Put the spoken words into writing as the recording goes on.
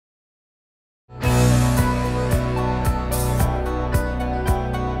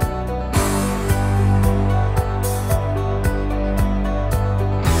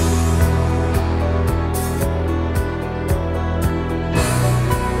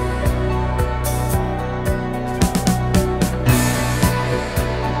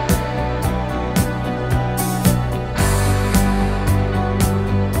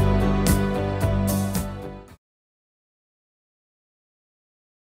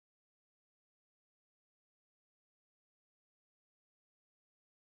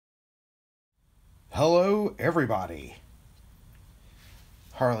Hello, everybody.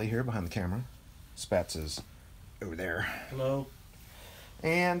 Harley here behind the camera. Spats is over there. Hello.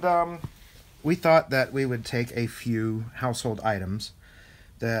 And we thought that we would take a few household items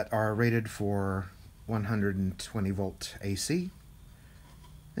that are rated for 120 volt AC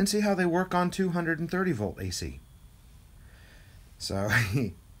and see how they work on 230 volt AC. So,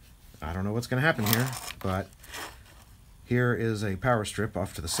 I don't know what's going to happen here, but here is a power strip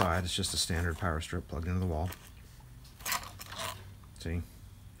off to the side. It's just a standard power strip plugged into the wall. See?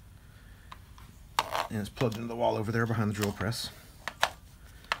 And it's plugged into the wall over there behind the drill press.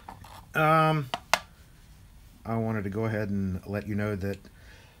 I wanted to go ahead and let you know that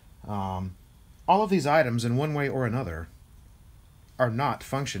all of these items, in one way or another, are not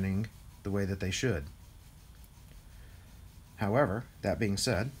functioning the way that they should. However, that being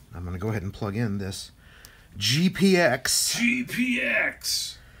said, I'm going to go ahead and plug in this GPX.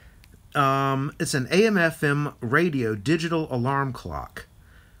 It's an AM/FM radio digital alarm clock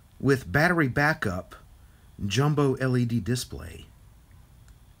with battery backup, jumbo LED display.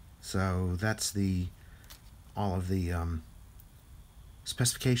 So that's all of the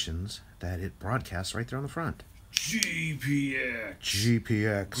specifications that it broadcasts right there on the front. GPX.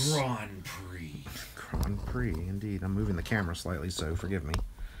 Grand Prix. Grand Prix, indeed. I'm moving the camera slightly, so forgive me.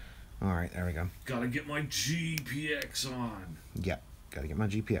 All right, there we go. Gotta get my GPX on. Yep, gotta get my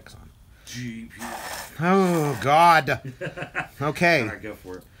GPX on. GPX. Oh, God. Okay. All right, go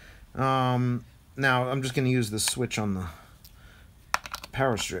for it. Now, I'm just going to use this switch on the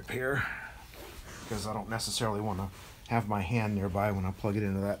power strip here because I don't necessarily want to have my hand nearby when I plug it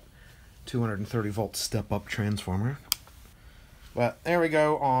into that 230 volt step-up transformer. But there we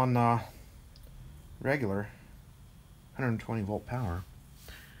go on regular 120 volt power.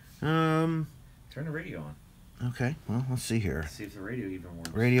 Turn the radio on. Okay, well, let's see here. See if the radio even works.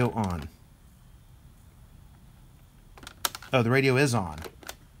 Radio on. Oh, the radio is on.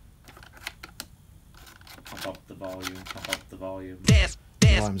 Pump up the volume. Pump up the volume. The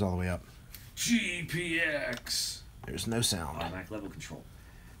volume's all the way up. GPX. There's no sound. Automatic level control.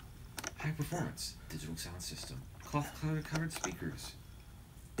 High performance digital sound system. Cloth covered speakers.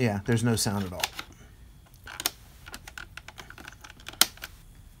 Yeah, there's no sound at all.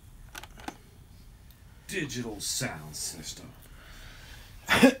 Digital sound system.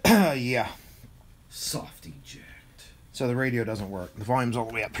 Yeah. Soft eject. So the radio doesn't work. The volume's all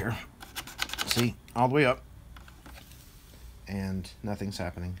the way up here. See? All the way up. And nothing's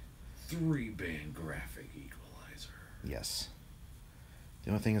happening. 3-band graphic equalizer. Yes.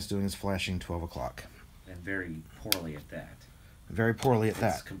 The only thing it's doing is flashing 12 o'clock. And very poorly at that. Very poorly at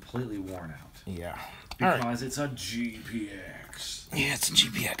that. It's completely worn out. Yeah. Because it's a GPX. Yeah, it's a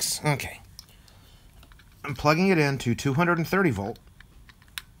GPX. Okay. I'm plugging it into 230 volt.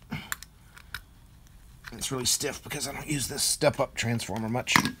 It's really stiff because I don't use this step-up transformer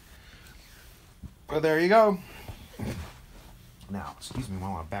much. But there you go. Now, excuse me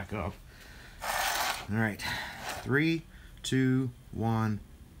while I back up. All right. 3, 2, 1,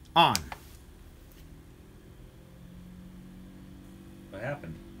 on. What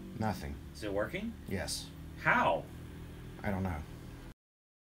happened? Nothing. Is it working? Yes. How? I don't know.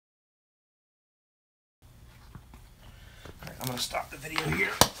 Alright, I'm going to stop the video here.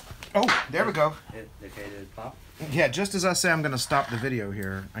 Oh, there we go. Okay, did it pop? Yeah, just as I say I'm going to stop the video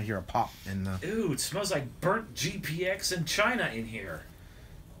here, I hear a pop in the... Ooh, it smells like burnt GPX in China in here.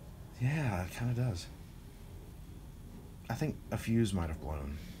 Yeah, it kind of does. I think a fuse might have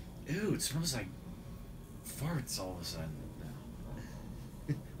blown. Ooh, it smells like farts all of a sudden.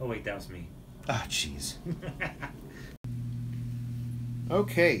 Oh, wait, that was me. Ah, jeez.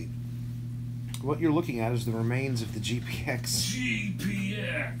 Okay. What you're looking at is the remains of the GPX.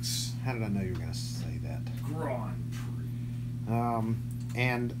 GPX. How did I know you were going to say that? Grand Prix.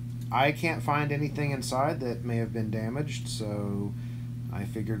 And I can't find anything inside that may have been damaged, so I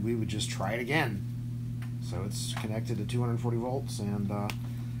figured we would just try it again. So it's connected to 240 volts, and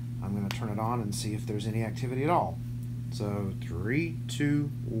I'm going to turn it on and see if there's any activity at all. So 3,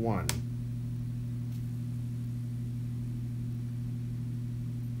 2, 1.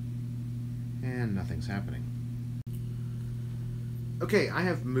 And nothing's happening. Okay, I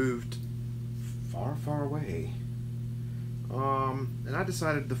have moved far, far away. And I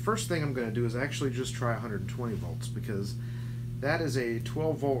decided the first thing I'm going to do is actually just try 120 volts because that is a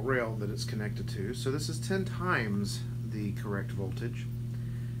 12 volt rail that it's connected to. So this is 10 times the correct voltage.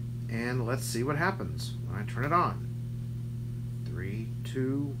 And let's see what happens when I turn it on. 3,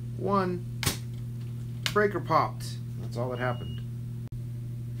 2, 1. Breaker popped. That's all that happened.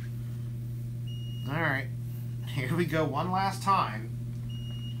 Alright, here we go one last time.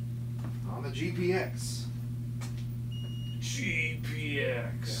 on the GPX. GPX. Yeah,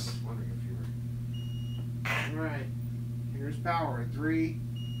 I was wondering if you were. Alright. Here's power. 3,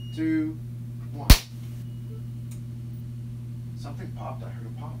 2, 1. Something popped. I heard a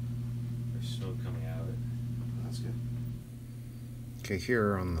pop. There's smoke coming out of it. Oh, that's good. Okay,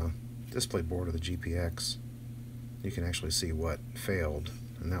 here on the display board of the GPX, you can actually see what failed,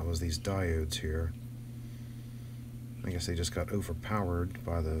 and that was these diodes here. I guess they just got overpowered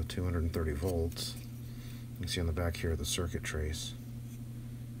by the 230 volts. You can see on the back here the circuit trace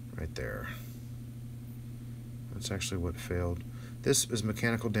right there. That's actually what failed. This is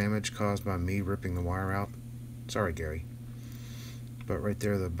mechanical damage caused by me ripping the wire out. Sorry, Gary. But right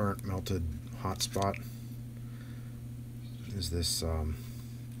there, the burnt, melted hot spot is this,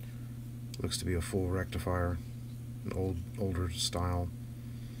 looks to be a full rectifier, an older style.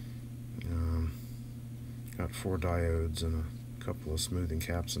 Got 4 diodes and a couple of smoothing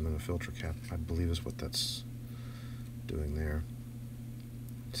caps and then a filter cap, I believe is what that's doing there.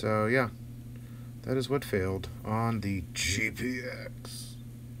 So yeah, that is what failed on the GPX.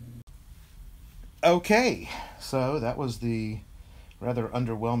 Okay, so that was the rather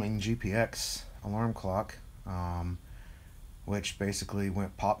underwhelming GPX alarm clock, which basically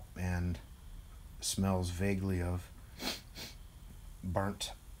went pop and smells vaguely of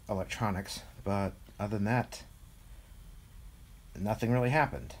burnt electronics, but other than that, nothing really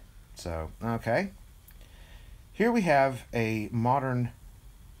happened. So, okay. Here we have a modern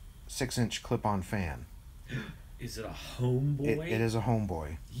 6-inch clip-on fan. Is it a homeboy? It is a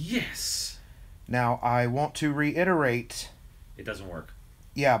homeboy. Yes! Now, I want to reiterate... It doesn't work.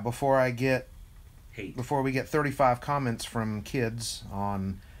 Yeah, before we get Hate. 35 comments from kids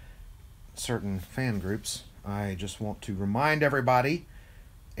on certain fan groups, I just want to remind everybody,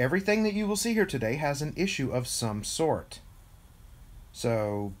 everything that you will see here today has an issue of some sort.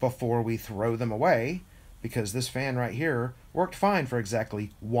 So before we throw them away, because this fan right here worked fine for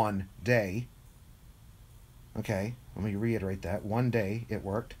exactly 1 day. Okay, let me reiterate that. 1 day it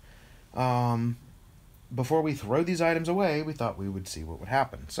worked. Before we throw these items away, we thought we would see what would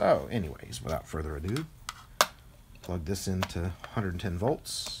happen. So anyways, without further ado, plug this into 110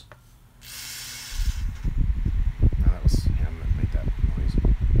 volts. No, that was him that made that noise.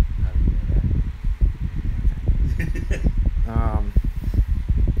 How do you know that?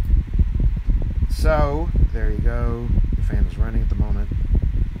 So there you go. The fan is running at the moment.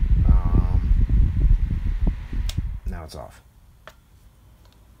 Now it's off.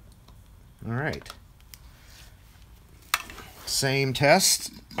 All right. Same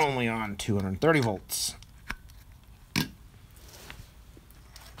test, only on 230 volts.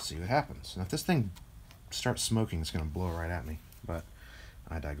 See what happens. Now, if this thing starts smoking, it's going to blow right at me. But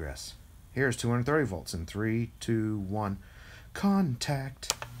I digress. Here's 230 volts in 3, 2, 1.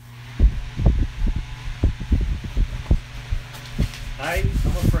 Contact. I'm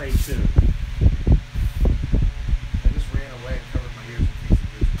afraid too. I just ran away and covered my ears in case it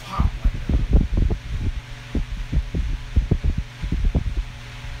just pop like that.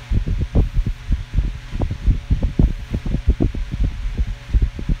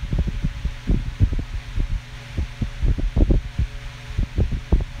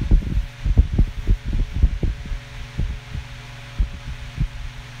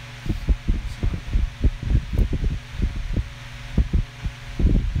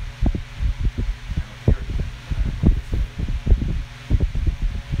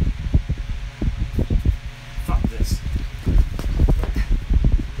 Fuck this.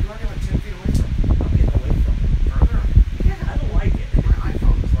 You're already like 10 feet away from it. I'm getting away from it. Further? Yeah, I don't like it. My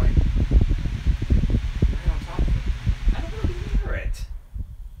iPhone is like right on top of it. I don't want to be near it.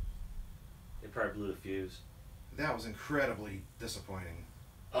 They probably blew the fuse. That was incredibly disappointing.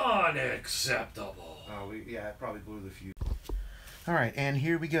 Unacceptable. Yeah, it probably blew the fuse. Alright, and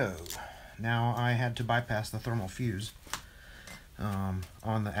here we go. Now I had to bypass the thermal fuse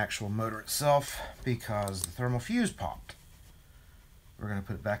on the actual motor itself because the thermal fuse popped. We're going to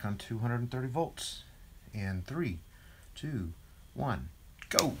put it back on 230 volts. In 3, 2, 1,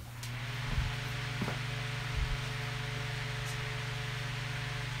 go!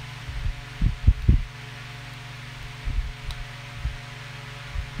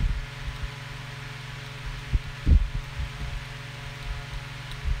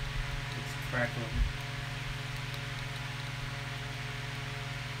 It's crackling.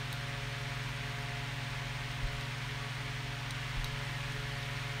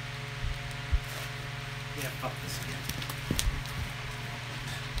 Yeah, fuck this again.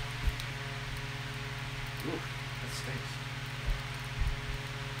 Ooh, that stinks.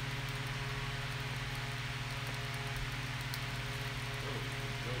 Oh,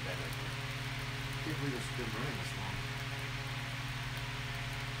 really bad right been running this long.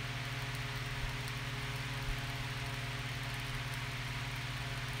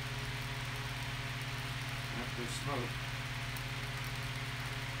 After smoke.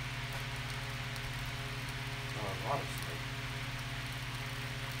 Oh, a lot of smoke.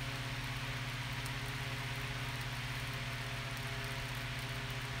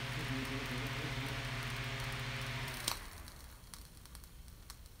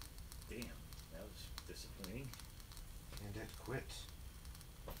 Damn, that was disappointing. And it quit.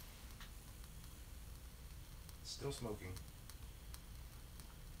 Still smoking.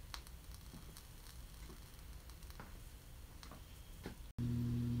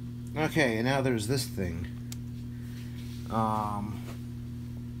 Okay, and now there's this thing.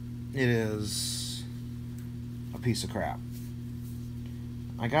 It is a piece of crap.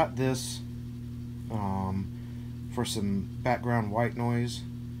 I got this for some background white noise,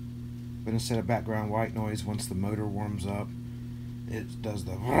 but instead of background white noise, once the motor warms up, it does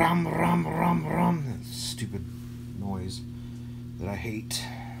the rum rum rum rum, that stupid noise that I hate.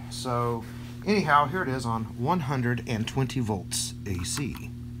 So anyhow, here it is on 120 volts AC.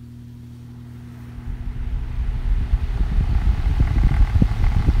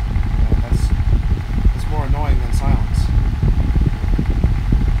 That's more annoying than silence.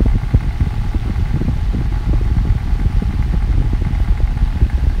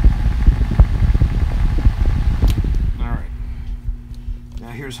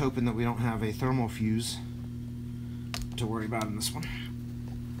 Here's hoping that we don't have a thermal fuse to worry about in this one.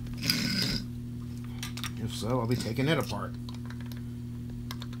 If so, I'll be taking it apart.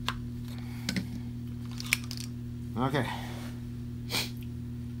 Okay.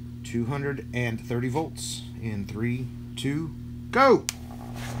 230 volts in 3, 2, go!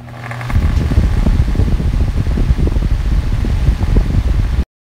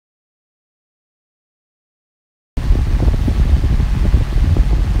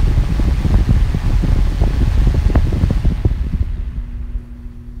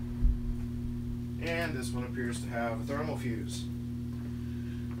 And this one appears to have a thermal fuse.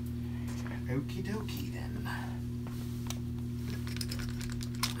 Okie dokie then.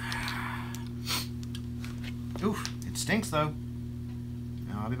 Oof, it stinks though.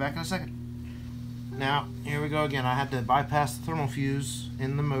 I'll be back in a second. Now, here we go again. I had to bypass the thermal fuse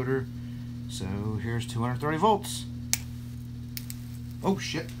in the motor. So here's 230 volts. Oh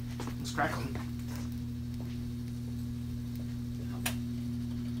shit, it's crackling.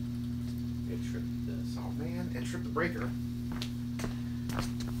 It tripped this. Oh man, it tripped the breaker.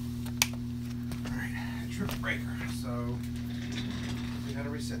 Alright, it tripped the breaker. So, we gotta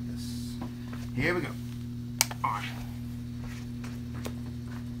reset this. Here we go. On.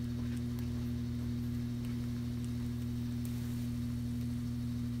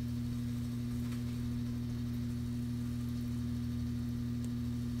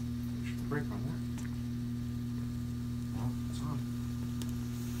 Push the brake on there. Oh, it's on.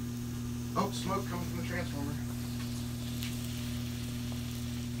 Oh, smoke coming from the transformer.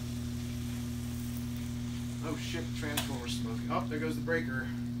 Oh shit, the transformer's smoking. Oh, there goes the breaker.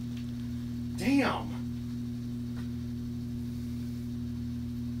 Damn!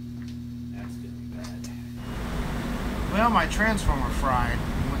 Well, my transformer fried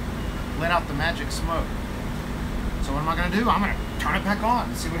and let out the magic smoke. So what am I going to do? I'm going to turn it back on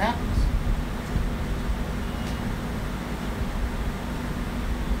and see what happens.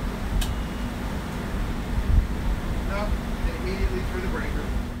 Nope, it immediately threw the breaker.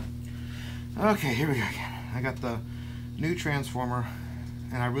 Okay, here we go again. I got the new transformer,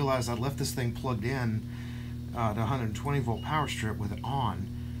 and I realized I left this thing plugged in to 120 volt power strip with it on.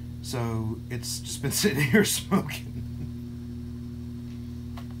 So it's just been sitting here smoking.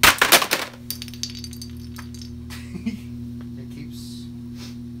 It keeps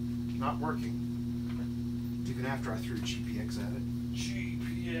not working, even after I threw GPX at it.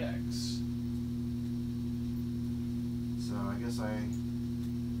 GPX. So I guess I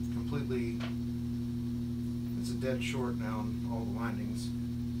completely, it's a dead short now on all the windings.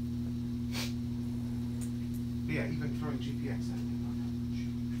 But yeah, even throwing GPX at it.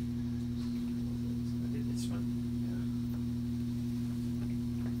 It's fun.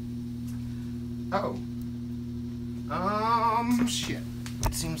 Yeah. Uh-oh. Shit.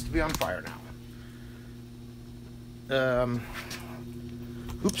 It seems to be on fire now.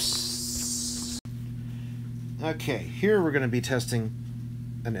 Oops. Okay, here we're going to be testing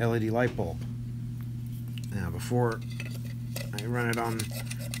an LED light bulb. Now, before I run it on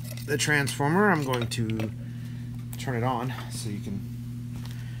the transformer, I'm going to turn it on so you can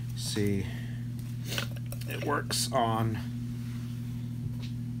see it works on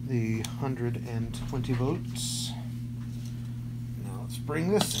the 120 volts. Now let's bring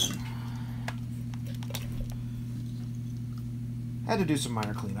this in. Had to do some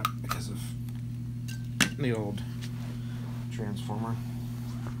minor cleanup because of the old transformer.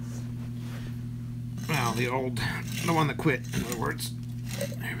 Well, the one that quit, in other words.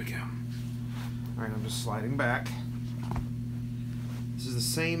 There we go. Alright, I'm just sliding back. This is the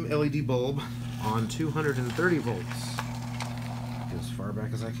same LED bulb on 230 volts. Get as far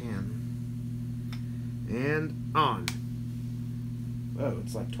back as I can. And on. Whoa,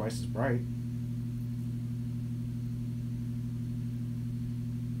 it's like twice as bright.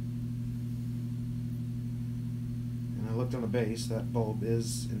 And I looked on the base. That bulb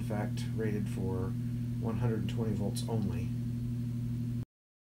is, in fact, rated for 120 volts only.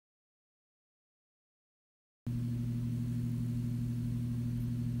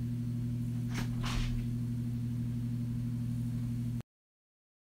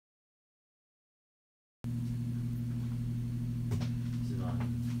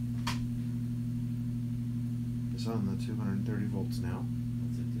 It's on the 230 volts now.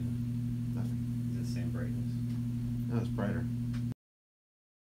 What's it do? Nothing. Is it the same brightness? No, it's brighter.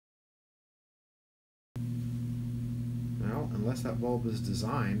 Well, unless that bulb is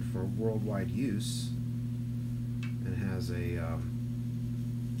designed for worldwide use and has a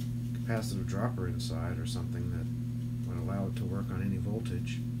capacitive dropper inside or something that would allow it to work on any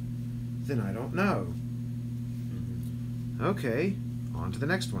voltage, then I don't know. Okay, on to the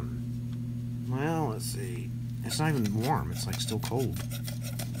next one. Well, let's see. It's not even warm. It's like still cold.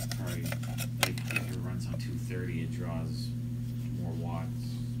 Probably, like, if it runs on 230, it draws more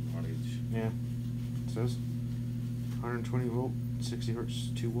wattage. Yeah, it says 120 volt, 60 hertz,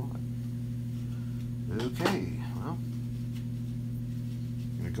 2 watt. Okay, well,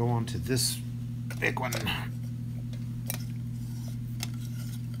 I'm gonna go on to this big one.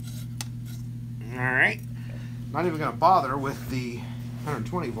 All right, not even gonna bother with the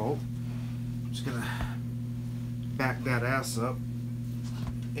 120 volt. I'm just gonna back that ass up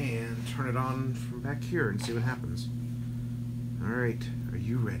and turn it on from back here and see what happens. All right, are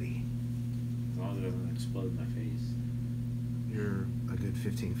you ready? As long as it doesn't explode in my face. You're a good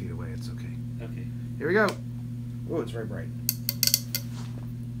 15 feet away. It's okay. Okay. Here we go. Oh, it's very bright.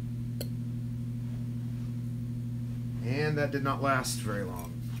 And that did not last very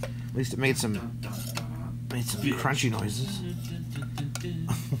long. At least it made some crunchy noises.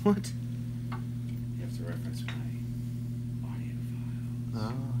 What? You have to reference my audio file.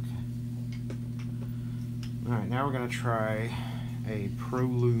 Oh, okay. Alright, now we're going to try a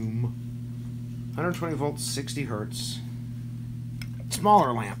ProLume 120 volts, 60 hertz.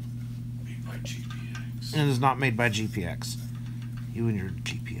 Smaller lamp. Made by GPX. And is not made by GPX. You and your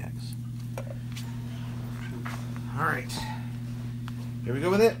GPX. Alright. Here we go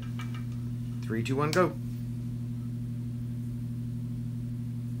with it. 3, 2, 1, go.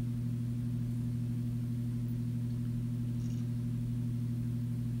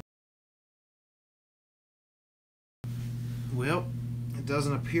 Well, it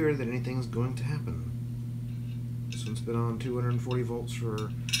doesn't appear that anything's going to happen. This one's been on 240 volts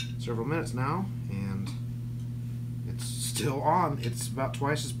for several minutes now, and it's still on. It's about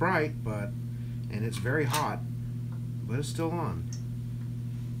twice as bright, and it's very hot, but it's still on.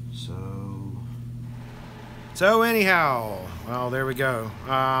 So anyhow, well, there we go.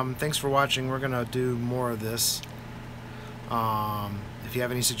 Thanks for watching. We're gonna do more of this. If you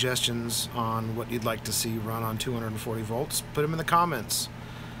have any suggestions on what you'd like to see run on 240 volts, put them in the comments.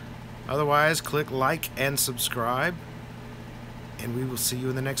 Otherwise, click like and subscribe, and we will see you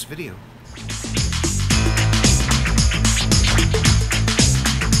in the next video.